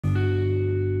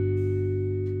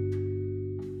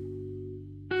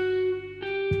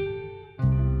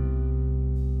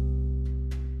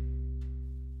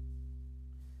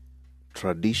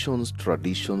Traditions.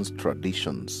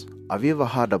 Have you ever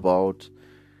heard about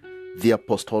the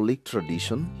apostolic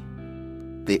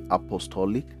tradition? The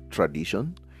apostolic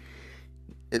tradition?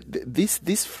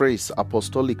 This phrase,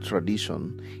 apostolic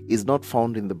tradition, is not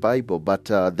found in the Bible, but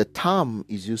the term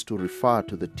is used to refer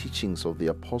to the teachings of the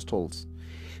apostles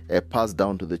passed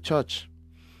down to the church.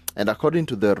 And according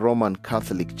to the Roman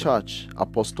Catholic Church,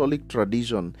 apostolic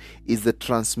tradition is the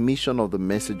transmission of the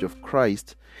message of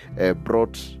Christ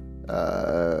brought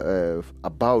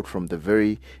about from the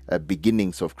very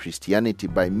beginnings of Christianity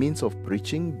by means of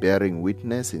preaching, bearing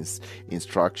witness,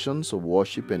 instructions of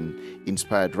worship, and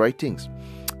inspired writings.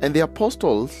 And the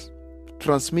apostles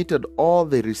transmitted all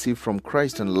they received from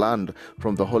Christ and learned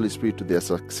from the Holy Spirit to their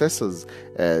successors,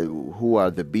 who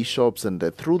are the bishops, and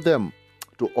through them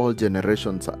to all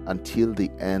generations until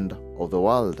the end of the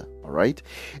world. All right?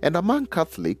 And among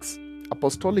Catholics,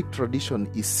 apostolic tradition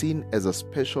is seen as a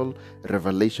special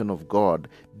revelation of God,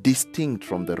 distinct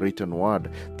from the written word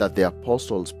that the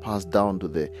apostles passed down to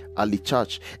the early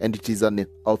church, and it is an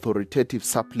authoritative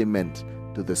supplement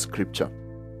to the scripture.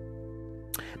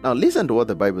 Now listen to what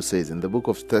the Bible says in the book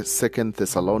of 2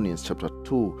 Thessalonians chapter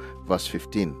 2 verse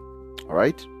 15. All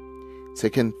right?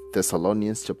 2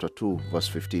 Thessalonians chapter 2 verse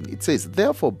 15. It says,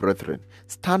 "Therefore, brethren,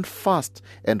 stand fast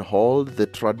and hold the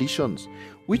traditions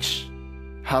which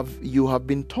you have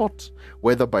been taught,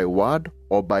 whether by word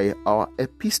or by our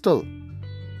epistle."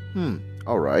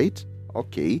 All right.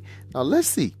 Okay. Now let's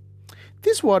see.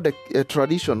 This word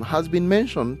tradition has been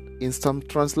mentioned in some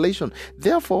translation.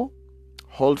 Therefore,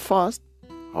 hold fast,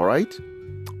 all right,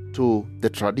 to the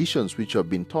traditions which have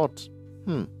been taught.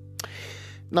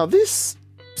 Now this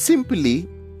simply,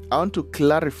 I want to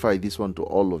clarify this one to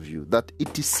all of you, that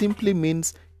it simply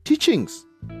means teachings.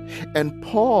 And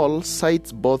Paul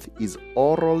cites both his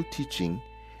oral teaching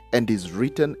and his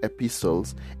written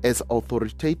epistles as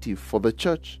authoritative for the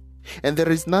church. And there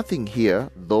is nothing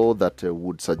here, though, that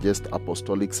would suggest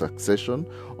apostolic succession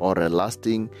or a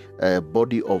lasting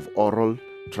body of oral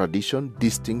tradition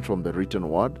distinct from the written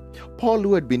word. Paul,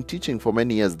 who had been teaching for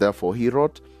many years, therefore, he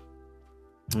wrote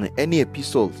any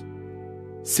epistles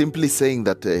simply saying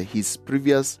that his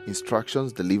previous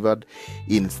instructions delivered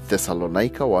in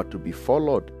Thessalonica were to be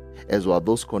followed, as were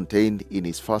those contained in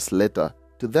his first letter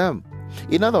to them.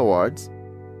 In other words,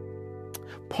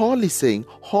 Paul is saying,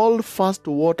 hold fast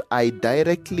to what I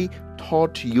directly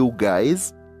taught you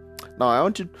guys. Now, I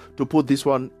want you to put this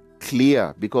one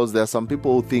clear, because there are some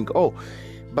people who think,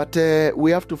 but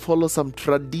we have to follow some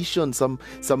tradition, some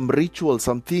rituals,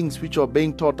 some things which are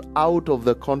being taught out of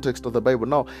the context of the Bible.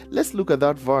 Now, let's look at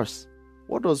that verse.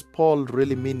 What was Paul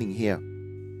really meaning here?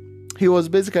 He was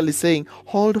basically saying,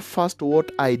 hold fast to what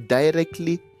I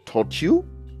directly taught you,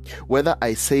 whether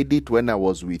I said it when I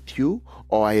was with you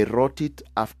or I wrote it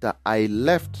after I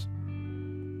left.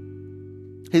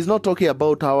 He's not talking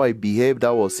about how I behaved,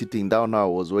 how I was sitting down, how I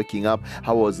was waking up,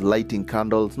 how I was lighting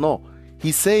candles. No.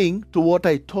 He's saying to what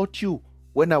I taught you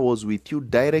when I was with you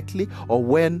directly or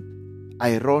when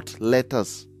I wrote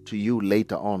letters to you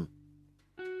later on.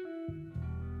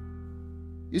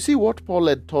 You see, what Paul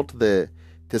had taught the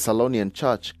Thessalonian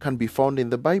church can be found in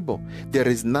the Bible. There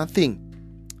is nothing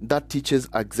that teaches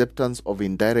acceptance of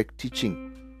indirect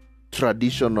teaching,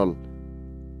 traditional,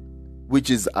 which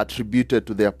is attributed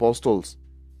to the apostles.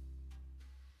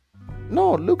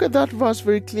 No, look at that verse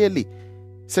very clearly.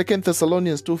 2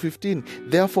 Thessalonians 2:15,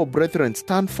 "Therefore, brethren,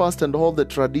 stand fast and hold the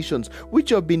traditions which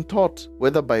have been taught,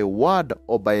 whether by word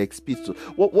or by epistle."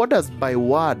 What does by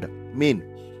word mean?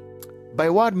 By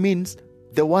word means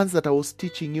the ones that I was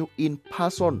teaching you in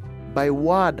person. By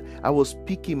word, I was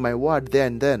speaking my word there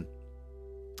and then.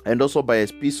 And also by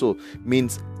epistle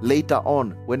means later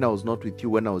on, when I was not with you,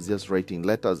 when I was just writing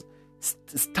letters.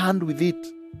 Stand with it.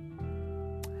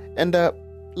 And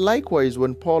likewise,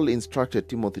 when Paul instructed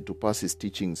Timothy to pass his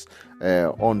teachings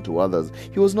on to others,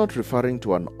 he was not referring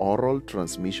to an oral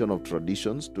transmission of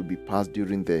traditions to be passed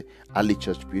during the early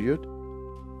church period.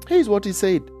 Here's what he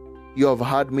said: "You have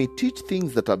heard me teach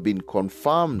things that have been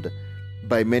confirmed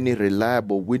by many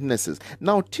reliable witnesses.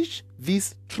 Now teach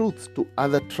these truths to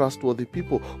other trustworthy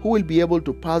people who will be able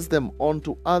to pass them on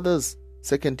to others."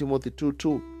 2 Timothy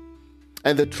 2:2.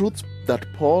 And the truths that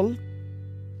Paul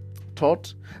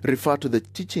taught refer to the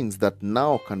teachings that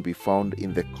now can be found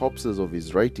in the corpses of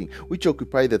his writing, which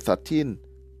occupy the 13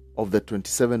 of the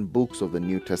 27 books of the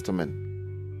New Testament.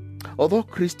 Although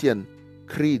Christian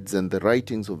creeds and the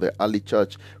writings of the early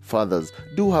church fathers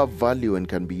do have value and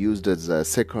can be used as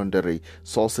secondary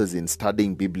sources in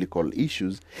studying biblical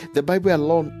issues, the Bible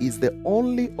alone is the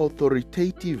only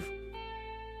authoritative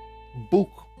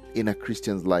book in a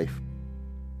Christian's life.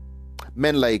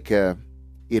 Men like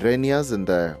Irenaeus and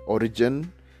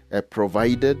Origen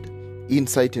provided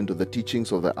insight into the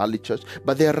teachings of the early church,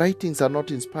 but their writings are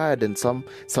not inspired and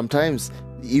sometimes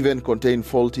even contain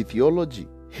faulty theology.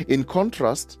 In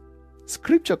contrast,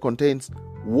 Scripture contains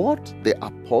what the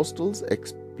apostles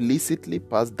explicitly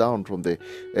passed down from the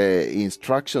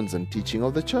instructions and teaching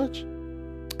of the church.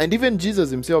 And even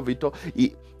Jesus himself,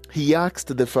 he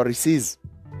asked the Pharisees,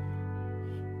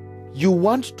 you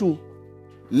want to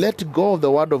let go of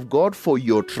the word of God for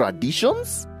your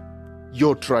traditions?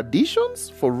 Your traditions?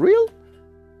 For real?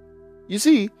 You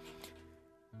see,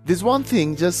 there's one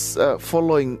thing just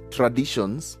following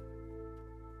traditions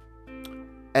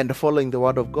and following the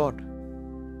word of God.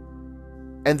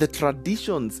 And the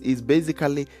traditions is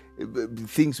basically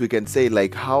things we can say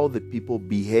like how the people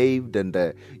behaved and,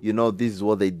 this is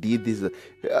what they did.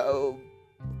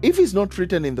 If it's not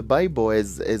written in the Bible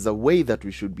as a way that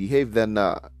we should behave, then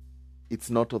it's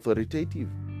not authoritative.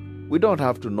 We don't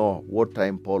have to know what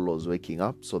time Paul was waking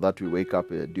up so that we wake up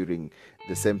during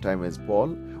the same time as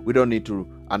Paul. We don't need to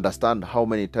understand how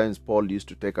many times Paul used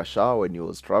to take a shower when he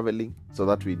was traveling so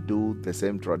that we do the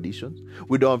same traditions.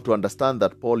 We don't have to understand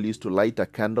that Paul used to light a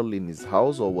candle in his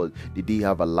house, or did he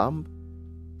have a lamp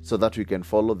so that we can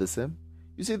follow the same.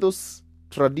 You see, those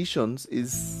traditions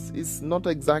is not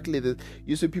exactly the...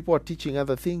 You see, people are teaching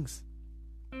other things.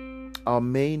 Our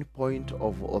main point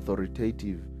of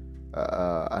authoritative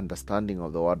understanding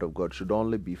of the word of God should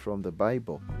only be from the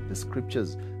Bible, the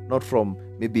scriptures, not from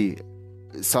maybe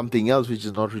something else which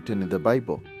is not written in the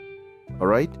Bible. All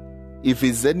right? If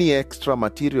it's any extra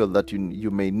material that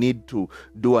you may need to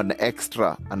do an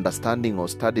extra understanding or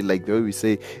study, like the way we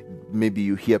say, maybe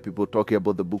you hear people talking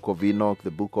about the book of Enoch,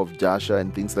 the book of Joshua,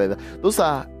 and things like that. Those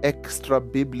are extra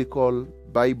biblical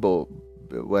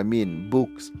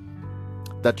books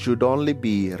that should only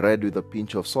be read with a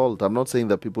pinch of salt. I'm not saying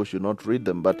that people should not read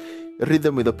them, but read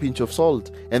them with a pinch of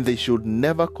salt. And they should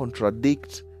never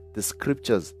contradict the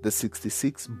scriptures, the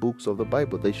 66 books of the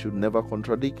Bible. They should never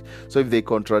contradict. So if they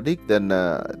contradict, then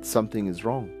something is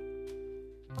wrong.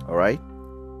 All right?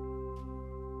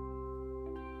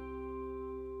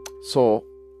 So,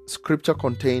 scripture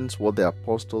contains what the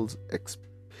apostles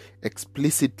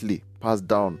explicitly passed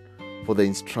down for the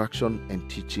instruction and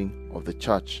teaching of the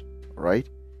church. Right?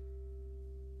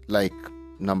 Like,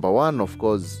 number one, of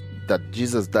course, that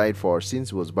Jesus died for our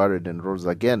sins, was buried and rose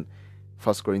again.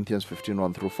 1 Corinthians 15,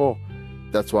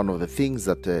 1-4. That's one of the things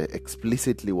that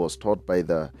explicitly was taught by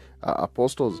the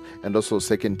apostles. And also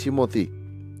 2 Timothy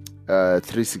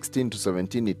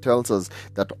 3:16-17, it tells us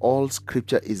that all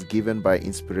scripture is given by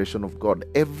inspiration of God.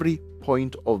 Every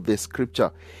point of the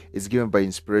scripture is given by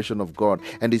inspiration of God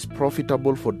and is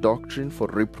profitable for doctrine, for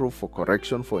reproof, for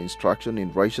correction, for instruction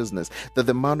in righteousness, that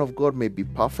the man of God may be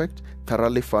perfect,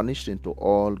 thoroughly furnished into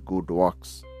all good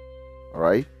works. All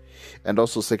right? And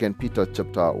also 2 Peter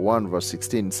chapter 1 verse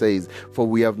 16 says, for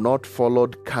we have not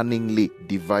followed cunningly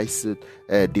devised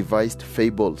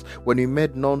fables when we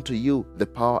made known to you the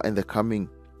power and the coming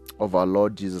of our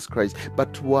Lord Jesus Christ,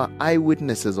 but were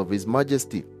eyewitnesses of his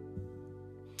majesty.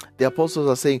 The apostles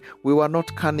are saying, we were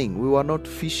not cunning, we were not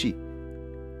fishy,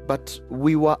 but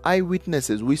we were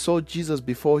eyewitnesses. We saw Jesus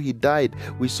before he died.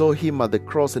 We saw him at the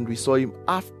cross, and we saw him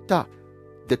after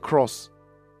the cross.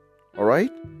 All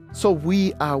right? So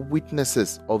we are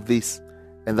witnesses of this,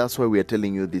 and that's why we are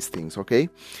telling you these things, okay?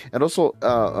 And also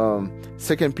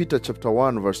 2 Peter chapter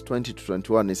 1 verse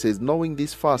 20-21, it says, knowing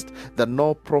this first, that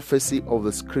no prophecy of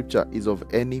the scripture is of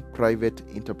any private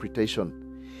interpretation.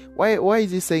 Why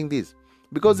is he saying this?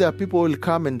 Because there are people who will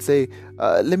come and say,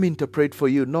 let me interpret for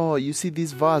you. No, you see,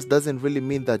 this verse doesn't really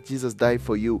mean that Jesus died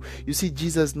for you. You see,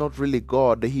 Jesus is not really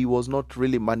God. He was not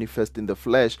really manifest in the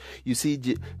flesh. You see,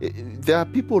 there are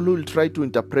people who will try to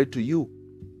interpret to you.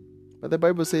 But the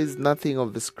Bible says nothing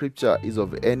of the scripture is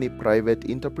of any private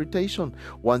interpretation.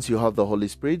 Once you have the Holy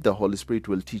Spirit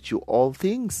will teach you all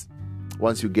things.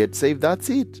 Once you get saved, that's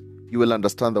it. You will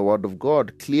understand the word of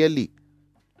God clearly.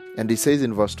 And he says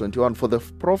in verse 21, for the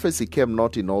prophecy came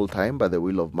not in all time by the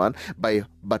will of man,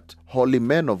 but holy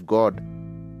men of God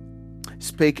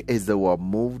spake as they were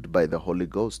moved by the Holy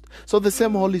Ghost. So the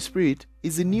same Holy Spirit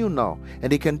is in you now,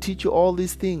 and he can teach you all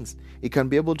these things. He can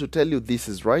be able to tell you this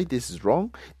is right, this is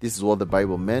wrong, this is what the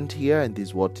Bible meant here, and this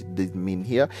is what it did mean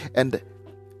here. And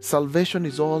salvation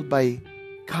is all by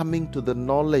coming to the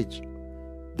knowledge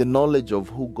of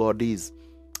who God is,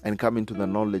 and coming to the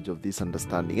knowledge of this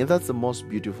understanding. And that's the most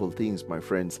beautiful things, my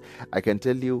friends. I can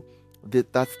tell you,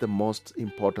 That's the most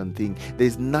important thing.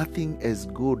 There's nothing as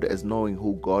good as knowing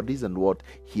who God is and what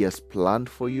He has planned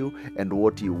for you and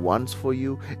what He wants for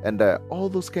you, and all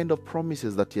those kind of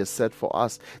promises that He has set for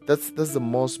us. That's the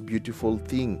most beautiful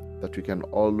thing that we can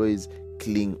always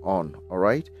cling on. All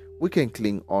right, we can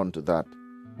cling on to that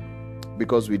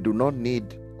because we do not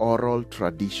need oral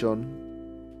tradition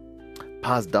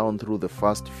passed down through the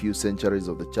first few centuries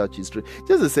of the church history.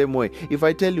 Just the same way, if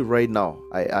I tell you right now,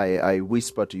 I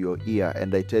whisper to your ear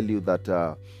and I tell you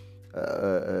that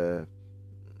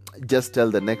just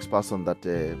tell the next person that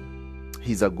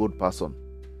he's a good person.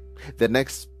 The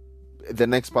next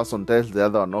person tells the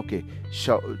other one, okay,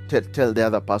 tell the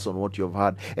other person what you've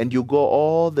heard, and you go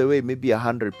all the way, maybe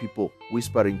 100 people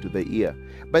whispering to the ear.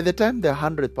 By the time the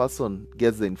 100th person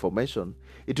gets the information,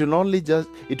 it will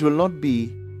not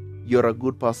be you're a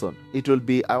good person. It will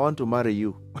be, I want to marry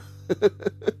you.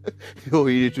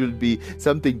 It will be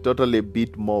something totally a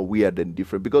bit more weird and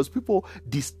different, because people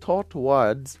distort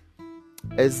words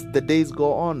as the days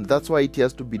go on. That's why it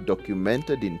has to be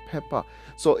documented in paper.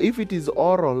 So if it is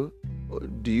oral,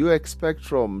 do you expect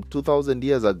from 2,000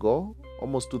 years ago,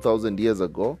 almost 2,000 years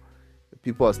ago,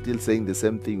 people are still saying the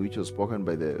same thing which was spoken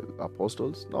by the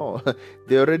apostles? No,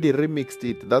 they already remixed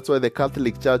it. That's why the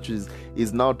Catholic Church is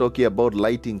now talking about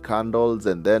lighting candles,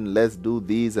 and then let's do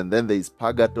this, and then there is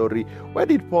purgatory. Where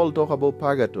did Paul talk about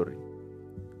purgatory?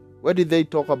 Where did they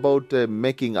talk about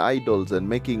making idols and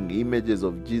making images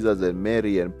of Jesus and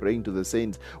Mary and praying to the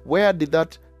saints? Where did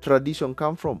that tradition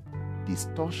come from?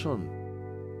 Distortion,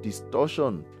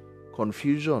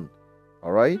 confusion.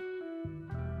 All right?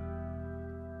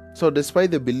 So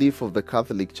despite the belief of the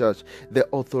Catholic Church, the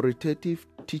authoritative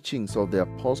teachings of the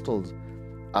apostles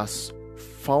are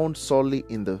found solely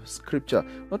in the scripture,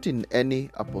 not in any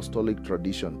apostolic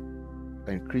tradition.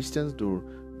 And Christians do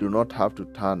not have to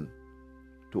turn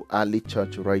to early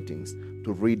church writings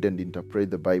to read and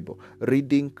interpret the Bible.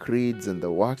 Reading creeds and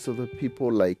the works of the people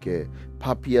like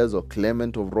Papias or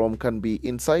Clement of Rome can be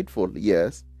insightful,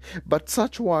 yes, but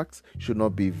such works should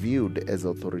not be viewed as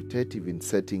authoritative in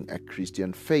setting a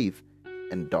Christian faith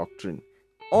and doctrine.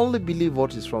 Only believe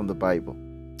what is from the Bible.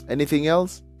 Anything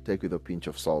else, take with a pinch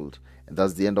of salt. And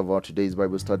that's the end of our today's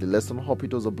Bible study lesson. Hope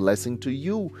it was a blessing to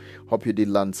you. Hope you did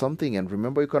learn something. And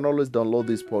remember, you can always download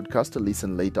this podcast to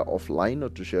listen later offline or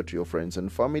to share to your friends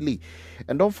and family.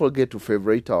 And don't forget to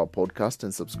favorite our podcast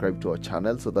and subscribe to our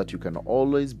channel so that you can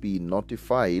always be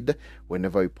notified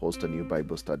whenever we post a new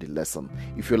Bible study lesson.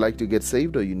 If you like to get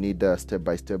saved or you need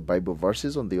step-by-step Bible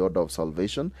verses on the order of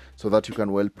salvation so that you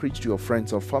can well preach to your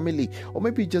friends or family, or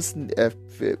maybe just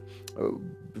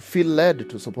feel led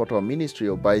to support our ministry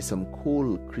or buy some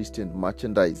cool Christian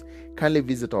merchandise, kindly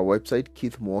visit our website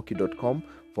keithmwoki.com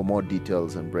for more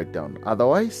details and breakdown.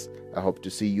 Otherwise, I hope to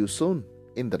see you soon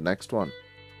in the next one.